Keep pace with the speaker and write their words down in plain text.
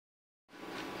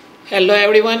Hello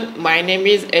everyone, my name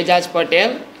is Azaz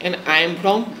Patel and I am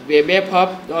from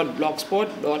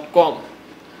webhub.blogspot.com.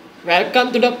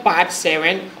 Welcome to the part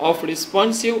 7 of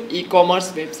responsive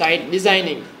e-commerce website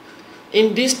designing.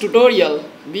 In this tutorial,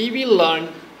 we will learn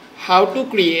how to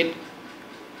create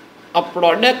a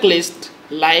product list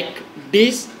like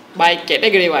this by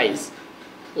category wise.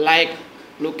 Like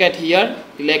look at here,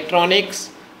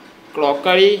 electronics,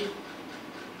 crockery,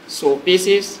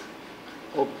 showpieces.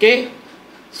 Okay.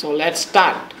 So let's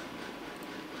start.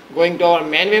 Going to our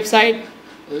main website,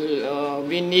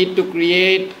 we need to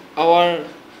create our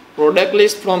product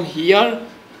list from here.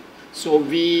 So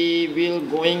we will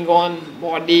going on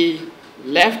body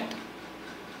left.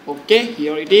 Okay,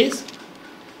 here it is.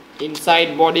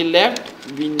 Inside body left,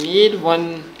 we need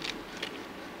one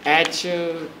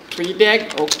H3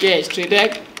 tag. Okay, H3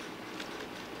 tag.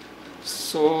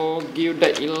 So give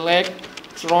the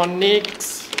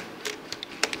electronics.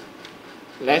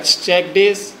 Let's check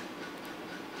this.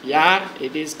 Yeah,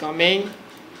 it is coming,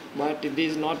 but it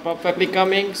is not perfectly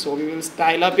coming, so we will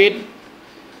style up it.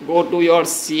 Go to your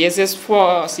CSS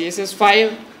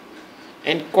file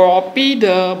and copy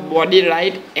the body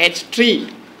right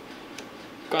H3.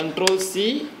 Control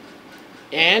C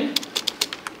and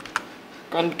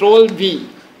Control V.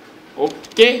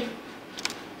 Okay,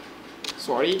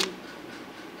 sorry.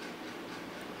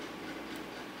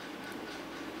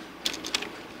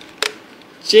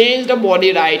 Change the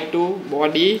body right to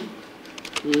body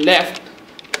left.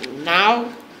 Now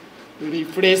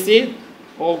refresh it.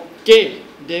 Okay,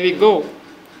 there we go.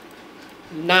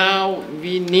 Now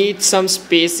we need some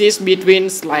spaces between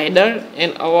slider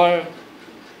and our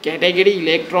category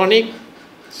electronic.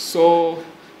 So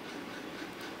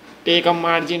take a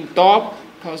margin top.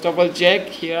 First of all, check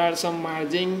here are some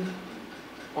margin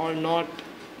or not.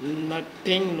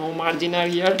 Nothing, no margin are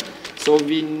here. So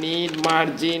we need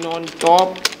margin on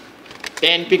top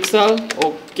 10 pixel.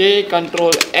 Okay,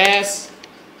 Control S,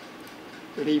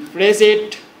 refresh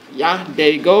it. Yeah, there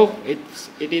you go. It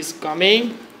is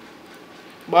coming,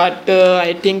 but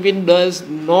I think it does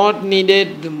not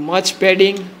needed much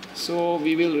padding, so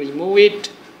we will remove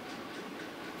it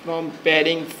from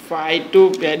padding 5 to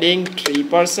padding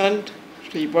 3%.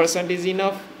 3% is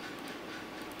enough.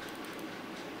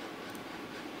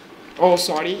 Oh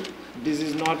sorry, this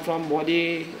is not from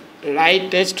body right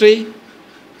H3,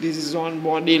 this is on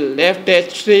body left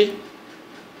H3.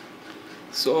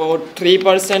 So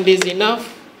 3% is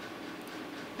enough,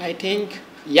 I think.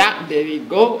 Yeah, there we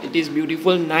go. It is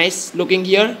beautiful, nice looking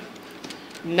here.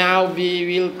 Now we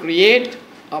will create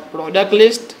a product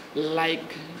list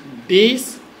like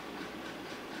this.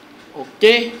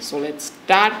 Okay, so let's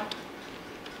start.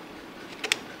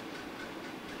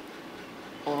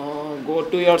 Go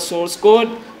to your source code,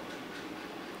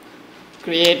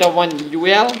 create a one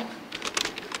UL.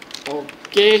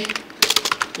 Okay,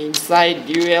 inside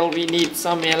UL we need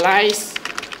some LIs.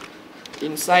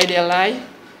 Inside LI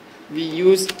we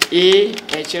use a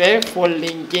href for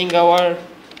linking our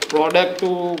product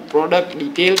to product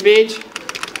detail page.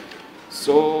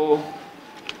 So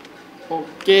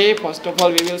okay, first of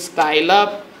all we will style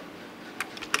up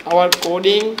our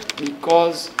coding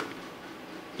because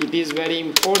it is very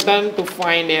important to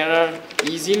find error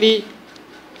easily.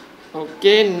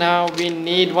 Okay, now we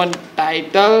need one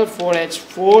title for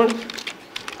H4.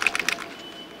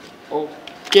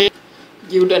 Okay,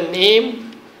 give the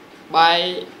name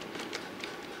by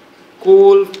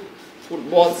cool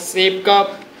football shape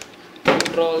cup.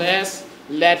 Control S.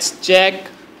 Let's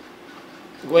check.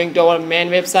 Going to our main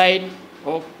website.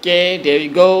 Okay, there we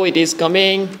go. It is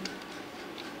coming.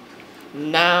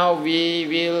 Now we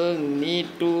will need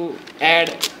to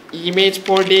add image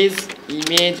for this.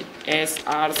 Image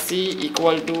src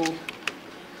equal to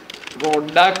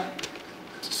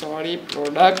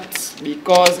products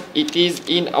because it is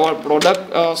in our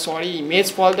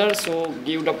image folder. So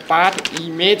give the path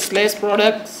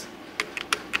image/products,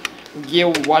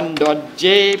 give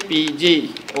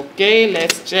 1.jpg. okay,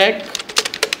 let's check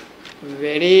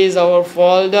where is our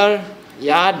folder.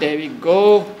 Yeah, there we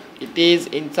go. It is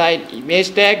inside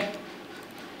image tag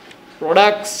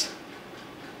products.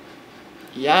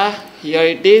 Yeah, here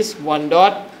it is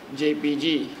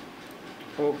 1.jpg.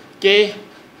 okay,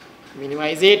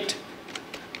 minimize it.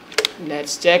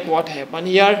 Let's check what happened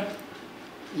here.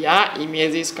 Yeah,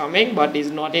 image is coming but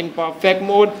is not in perfect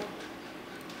mode.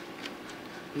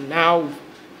 Now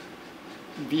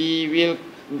we will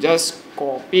just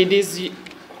copy this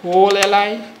whole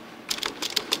li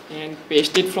and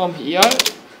paste it from here.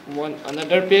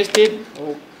 Another paste it.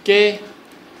 Okay,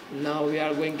 now we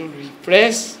are going to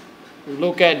refresh.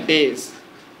 Look at this,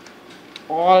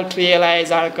 all three LIs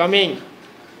are coming.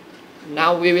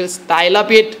 Now we will style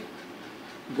up it.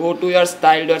 Go to your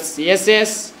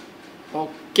style.css.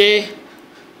 Okay,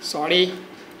 sorry.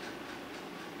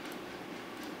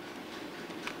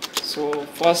 So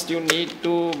first you need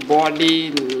to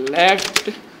body left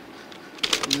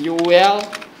ul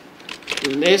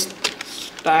list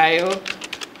style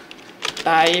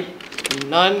type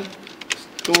none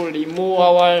to remove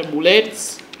our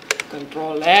bullets.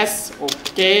 Control S.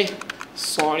 Okay,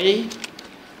 sorry,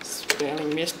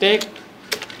 spelling mistake.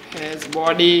 Has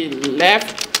body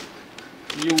left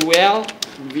ul,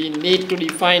 we need to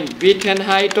define width and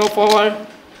height of our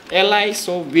li.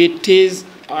 So width is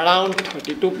around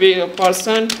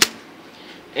 32%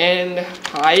 and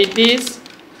height is,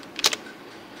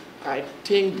 I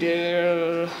think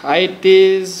their height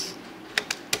is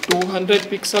 200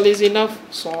 pixel is enough.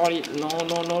 Sorry, no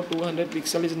 200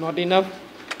 pixel is not enough.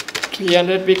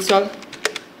 300 pixel.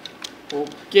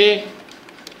 Okay,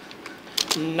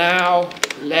 now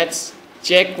let's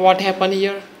check what happened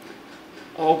here.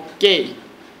 Okay,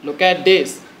 look at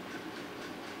this,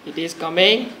 it is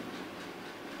coming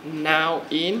now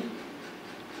in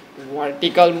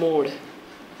vertical mode,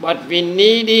 but we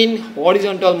need in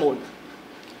horizontal mode.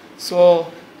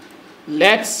 So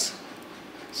let's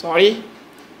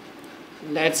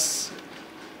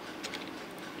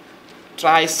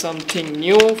try something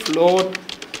new. Float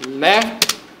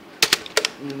left.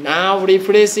 Now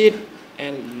refresh it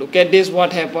and look at this,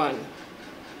 what happened.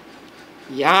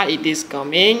 Yeah, it is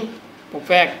coming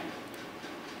perfect,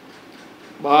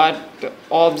 but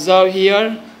observe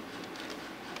here,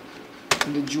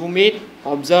 the zoom it,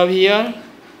 observe here,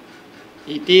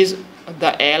 it is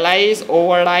the li is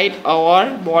override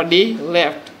our body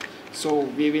left. So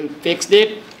we will fix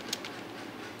it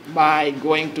by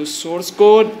going to source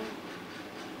code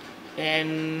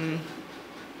and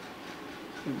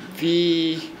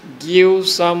we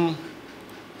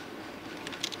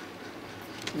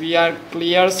are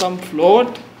clear some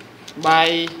float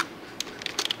by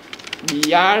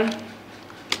br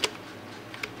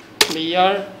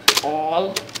clear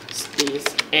all space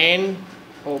and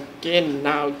okay.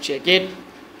 Now check it,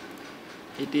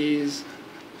 it is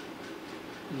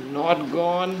not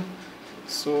gone.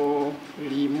 So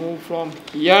remove from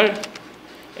here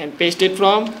and paste it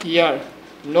from here.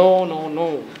 No,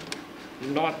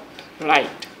 not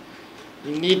right,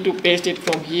 you need to paste it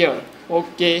from here.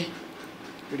 Okay,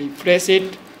 refresh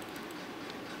it.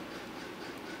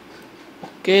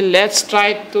 Okay, let's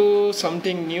try to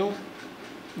something new.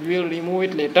 We will remove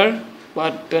it later,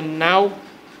 but now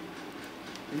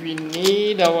we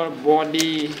need our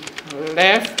body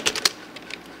left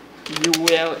ul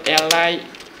li.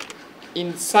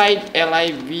 Inside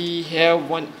li we have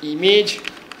one image,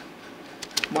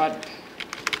 but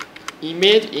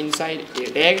image inside a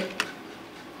tag.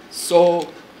 So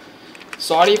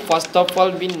sorry, first of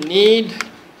all we need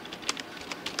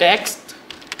text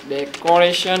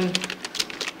decoration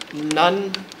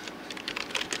none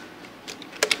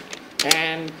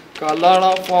and color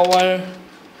of our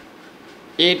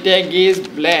a tag is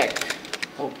black.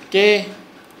 Okay,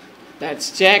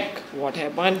 let's check what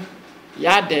happened.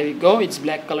 Yeah, there we go, its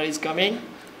black color is coming.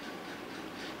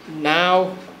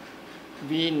 Now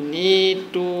we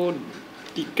need to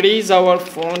decrease our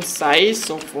font size.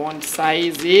 So font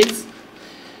size is,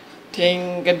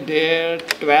 think there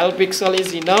 12 pixel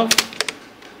is enough.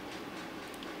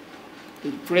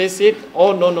 Refresh it.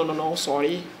 Oh no,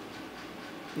 sorry,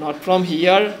 not from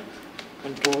here,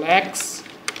 Control X,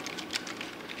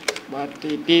 but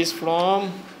it is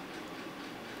from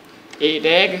a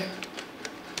tag.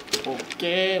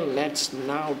 Okay, let's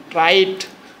now try it.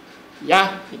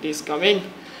 Yeah, it is coming,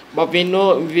 but we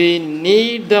know we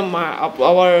need the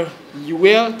our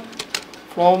ul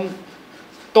from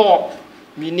top.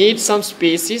 We need some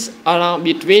spaces around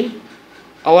between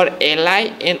our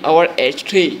li and our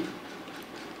h3.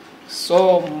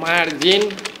 So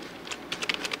margin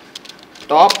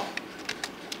top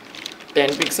 10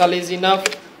 pixel is enough.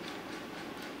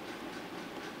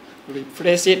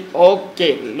 Refresh it.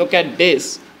 Okay, look at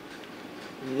this.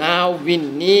 Now we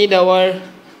need our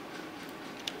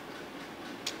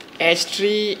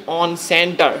h3 on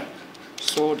center.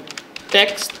 So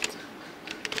text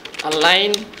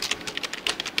align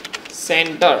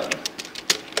center.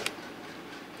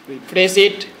 Refresh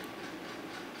it.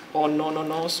 Oh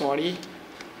no, sorry,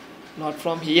 not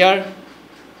from here.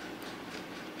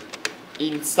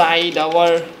 Inside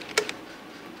our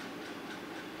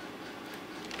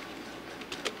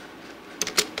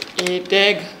a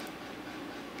tag.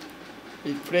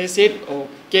 Refresh it.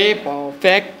 Okay,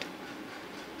 perfect.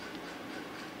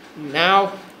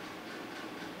 Now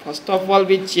first of all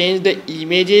we change the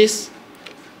images.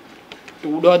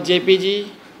 2.jpg,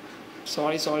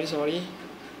 sorry,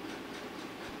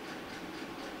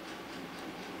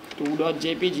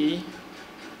 2.jpg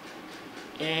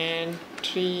and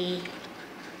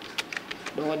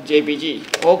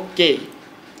 3.jpg. okay,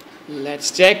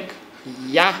 let's check.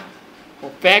 Yeah,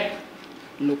 perfect,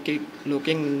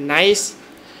 looking nice,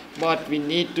 but we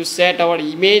need to set our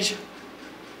image.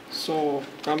 So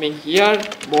coming here,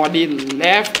 body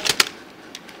left,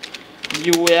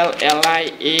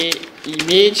 ULLIA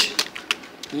image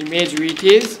width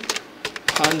is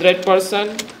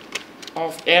 100%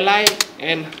 of li,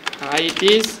 and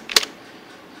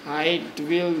height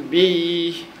will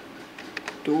be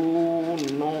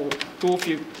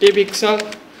 250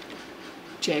 pixel.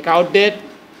 Check out that.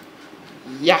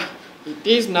 Yeah, it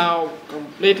is now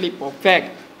completely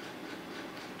perfect.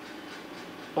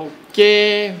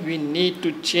 Okay, we need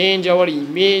to change our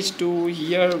image to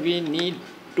here. We need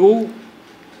 2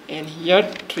 and here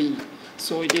 3,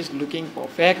 so it is looking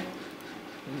perfect.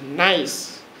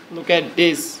 Nice, look at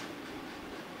this.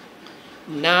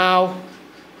 Now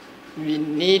we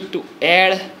need to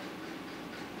add,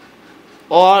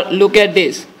 or look at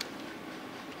this,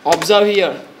 observe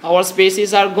here, our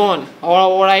spaces are gone, our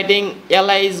overwriting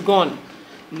li is gone.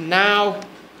 Now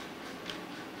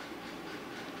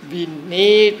we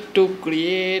need to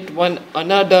create going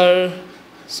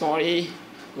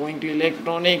to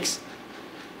electronics,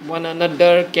 one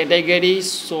another category.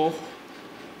 So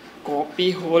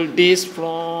copy hold this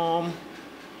from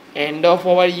end of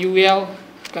our ul,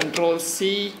 control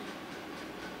C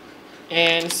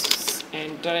and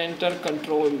enter,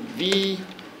 control V.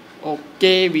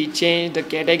 okay, we change the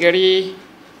category.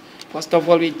 First of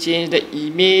all, we change the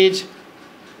image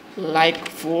like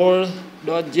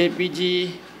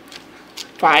 4.jpg,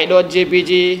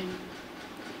 5.jpg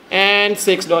and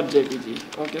 6.jpg.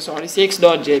 okay,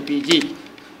 6.jpg.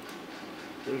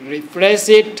 refresh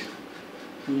it.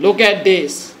 Look at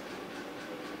this,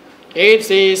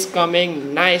 it is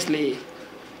coming nicely.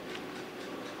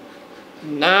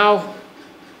 Now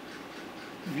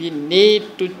we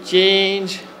need to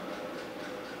change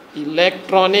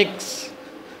electronics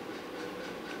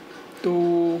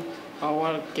to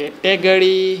our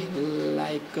category,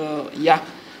 like yeah,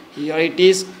 here it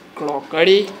is,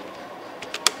 crockery.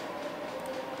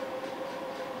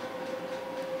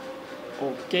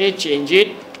 okay, change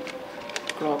it,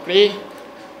 crockery.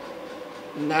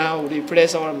 Now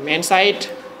refresh our main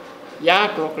site. Yeah,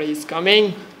 crockery is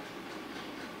coming.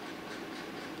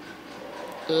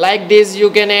 Like this, you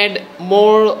can add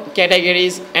more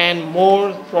categories and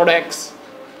more products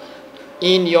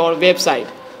in your website.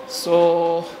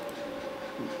 So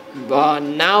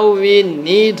now we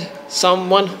need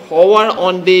someone hover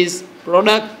on this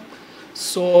product.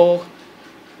 So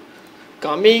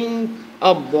coming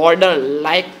a border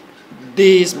like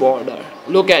this border,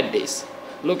 look at this.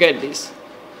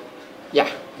 Yeah,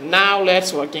 now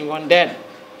let's working on that.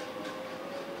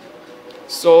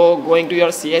 So going to your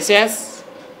CSS,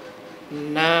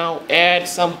 now add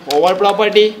some hover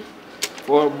property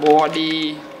for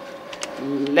body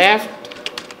left,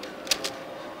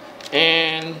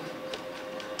 and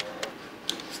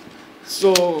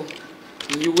so ul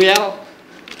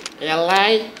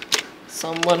li,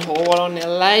 someone hover on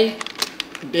li,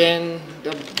 then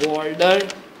the border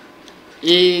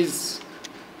is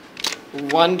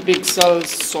 1 pixel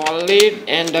solid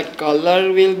and the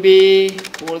color will be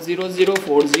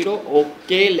 40040.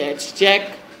 okay, let's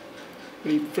check,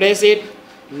 refresh it.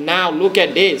 Now look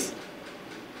at this,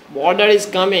 border is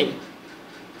coming.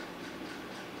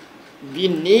 We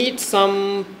need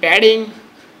some padding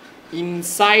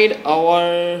inside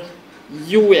our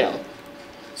ul,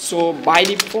 so by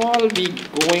default we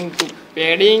going to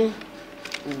padding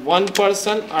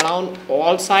 1% around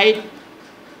all side.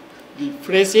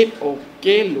 Refresh it.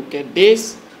 okay, look at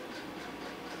this.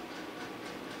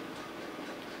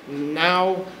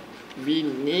 Now we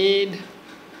need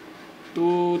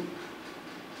to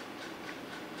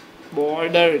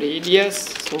border radius,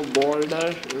 so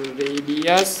border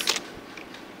radius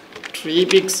 3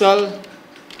 pixel,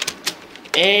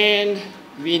 and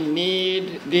we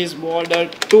need this border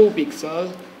 2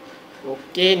 pixel.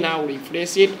 okay, now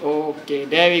refresh it. okay,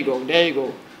 there we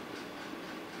go.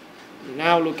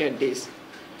 Now look at this,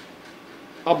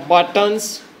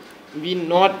 buttons we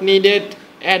not needed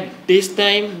at this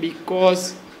time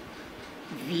because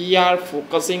we are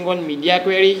focusing on media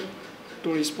query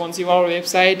to responsive our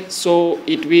website, so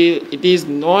it is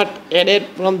not added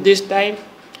from this time.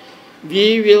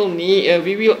 We will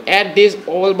add these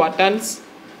all buttons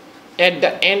at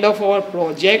the end of our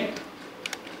project.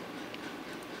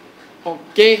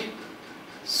 okay,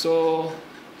 so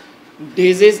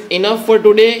this is enough for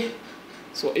today.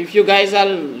 So if you guys are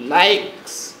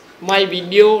likes my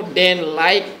video, then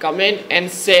like, comment and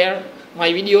share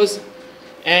my videos,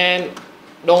 and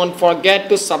don't forget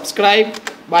to subscribe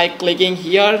by clicking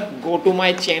here. Go to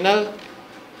my channel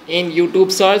in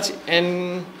YouTube search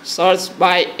and search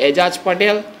by Azaz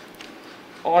Patel,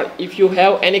 or if you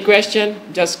have any question,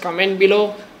 just comment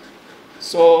below.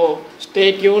 So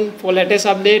stay tuned for latest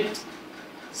updates.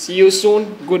 See you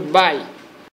soon. Goodbye.